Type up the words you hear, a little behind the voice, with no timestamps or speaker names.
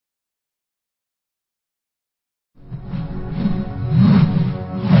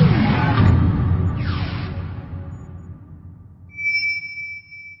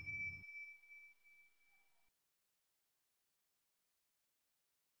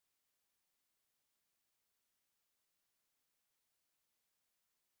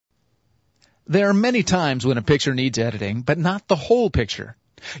There are many times when a picture needs editing, but not the whole picture.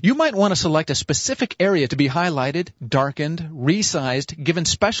 You might want to select a specific area to be highlighted, darkened, resized, given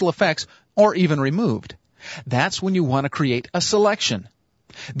special effects, or even removed. That's when you want to create a selection.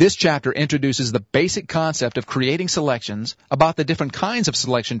 This chapter introduces the basic concept of creating selections, about the different kinds of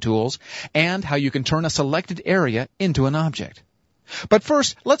selection tools, and how you can turn a selected area into an object. But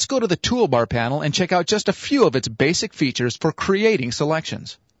first, let's go to the toolbar panel and check out just a few of its basic features for creating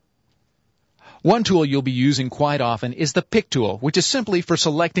selections. One tool you'll be using quite often is the Pick tool, which is simply for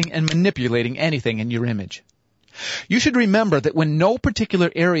selecting and manipulating anything in your image. You should remember that when no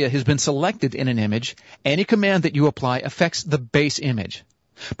particular area has been selected in an image, any command that you apply affects the base image.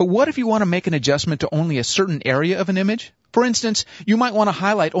 But what if you want to make an adjustment to only a certain area of an image? For instance, you might want to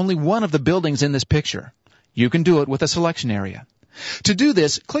highlight only one of the buildings in this picture. You can do it with a selection area. To do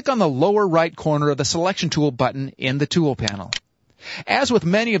this, click on the lower right corner of the Selection Tool button in the Tool panel. As with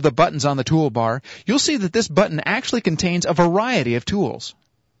many of the buttons on the toolbar, you'll see that this button actually contains a variety of tools.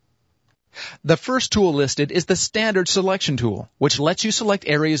 The first tool listed is the Standard Selection Tool, which lets you select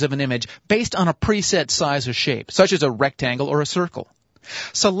areas of an image based on a preset size or shape, such as a rectangle or a circle.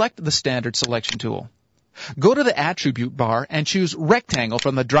 Select the Standard Selection Tool. Go to the Attribute bar and choose Rectangle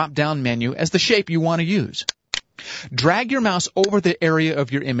from the drop-down menu as the shape you want to use. Drag your mouse over the area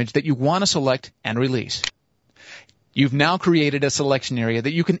of your image that you want to select and release. You've now created a selection area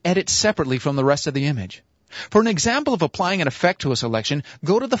that you can edit separately from the rest of the image. For an example of applying an effect to a selection,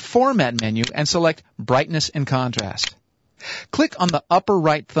 go to the Format menu and select Brightness and Contrast. Click on the upper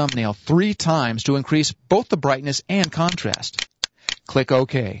right thumbnail 3 times to increase both the brightness and contrast. Click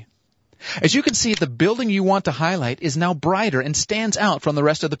OK. As you can see, the building you want to highlight is now brighter and stands out from the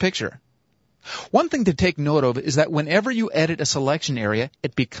rest of the picture. One thing to take note of is that whenever you edit a selection area,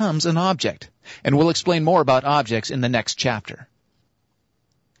 it becomes an object. And we'll explain more about objects in the next chapter.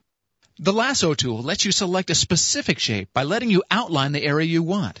 The Lasso tool lets you select a specific shape by letting you outline the area you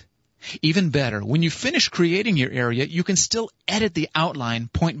want. Even better, when you finish creating your area, you can still edit the outline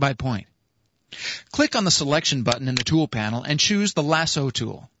point by point. Click on the Selection button in the Tool panel and choose the Lasso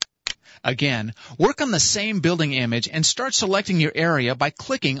tool. Again, work on the same building image and start selecting your area by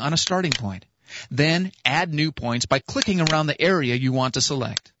clicking on a starting point. Then add new points by clicking around the area you want to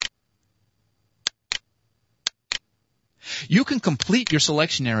select. You can complete your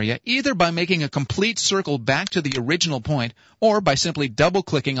selection area either by making a complete circle back to the original point or by simply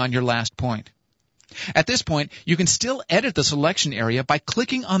double-clicking on your last point. At this point, you can still edit the selection area by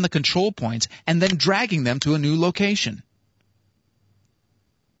clicking on the control points and then dragging them to a new location.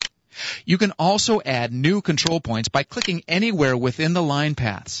 You can also add new control points by clicking anywhere within the line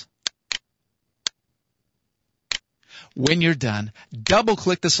paths. When you're done,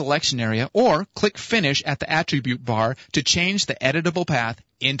 double-click the selection area or click Finish at the Attribute bar to change the editable path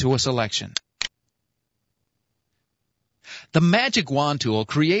into a selection. The Magic Wand tool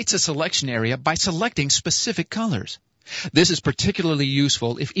creates a selection area by selecting specific colors. This is particularly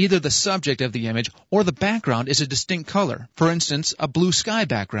useful if either the subject of the image or the background is a distinct color, for instance, a blue sky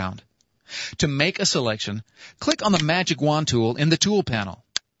background. To make a selection, click on the Magic Wand tool in the Tool panel.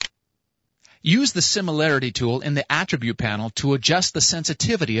 Use the Similarity tool in the Attribute panel to adjust the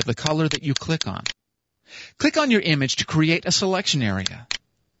sensitivity of the color that you click on. Click on your image to create a selection area.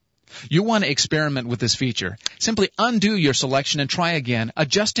 You want to experiment with this feature. Simply undo your selection and try again,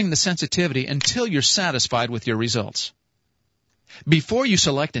 adjusting the sensitivity until you're satisfied with your results. Before you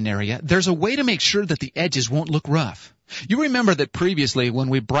select an area, there's a way to make sure that the edges won't look rough. You remember that previously when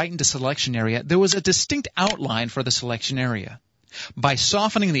we brightened a selection area, there was a distinct outline for the selection area. By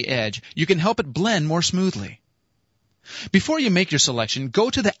softening the edge, you can help it blend more smoothly. Before you make your selection, go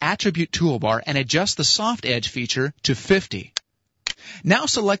to the Attribute toolbar and adjust the Soft Edge feature to 50. Now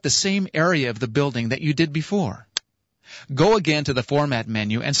select the same area of the building that you did before. Go again to the Format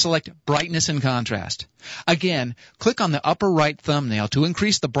menu and select Brightness and Contrast. Again, click on the upper right thumbnail to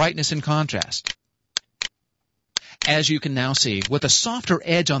increase the brightness and contrast. As you can now see, with a softer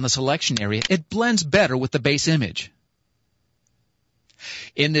edge on the selection area, it blends better with the base image.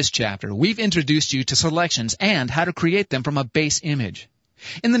 In this chapter, we've introduced you to selections and how to create them from a base image.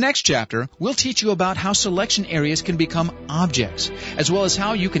 In the next chapter, we'll teach you about how selection areas can become objects, as well as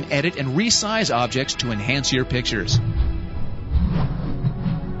how you can edit and resize objects to enhance your pictures.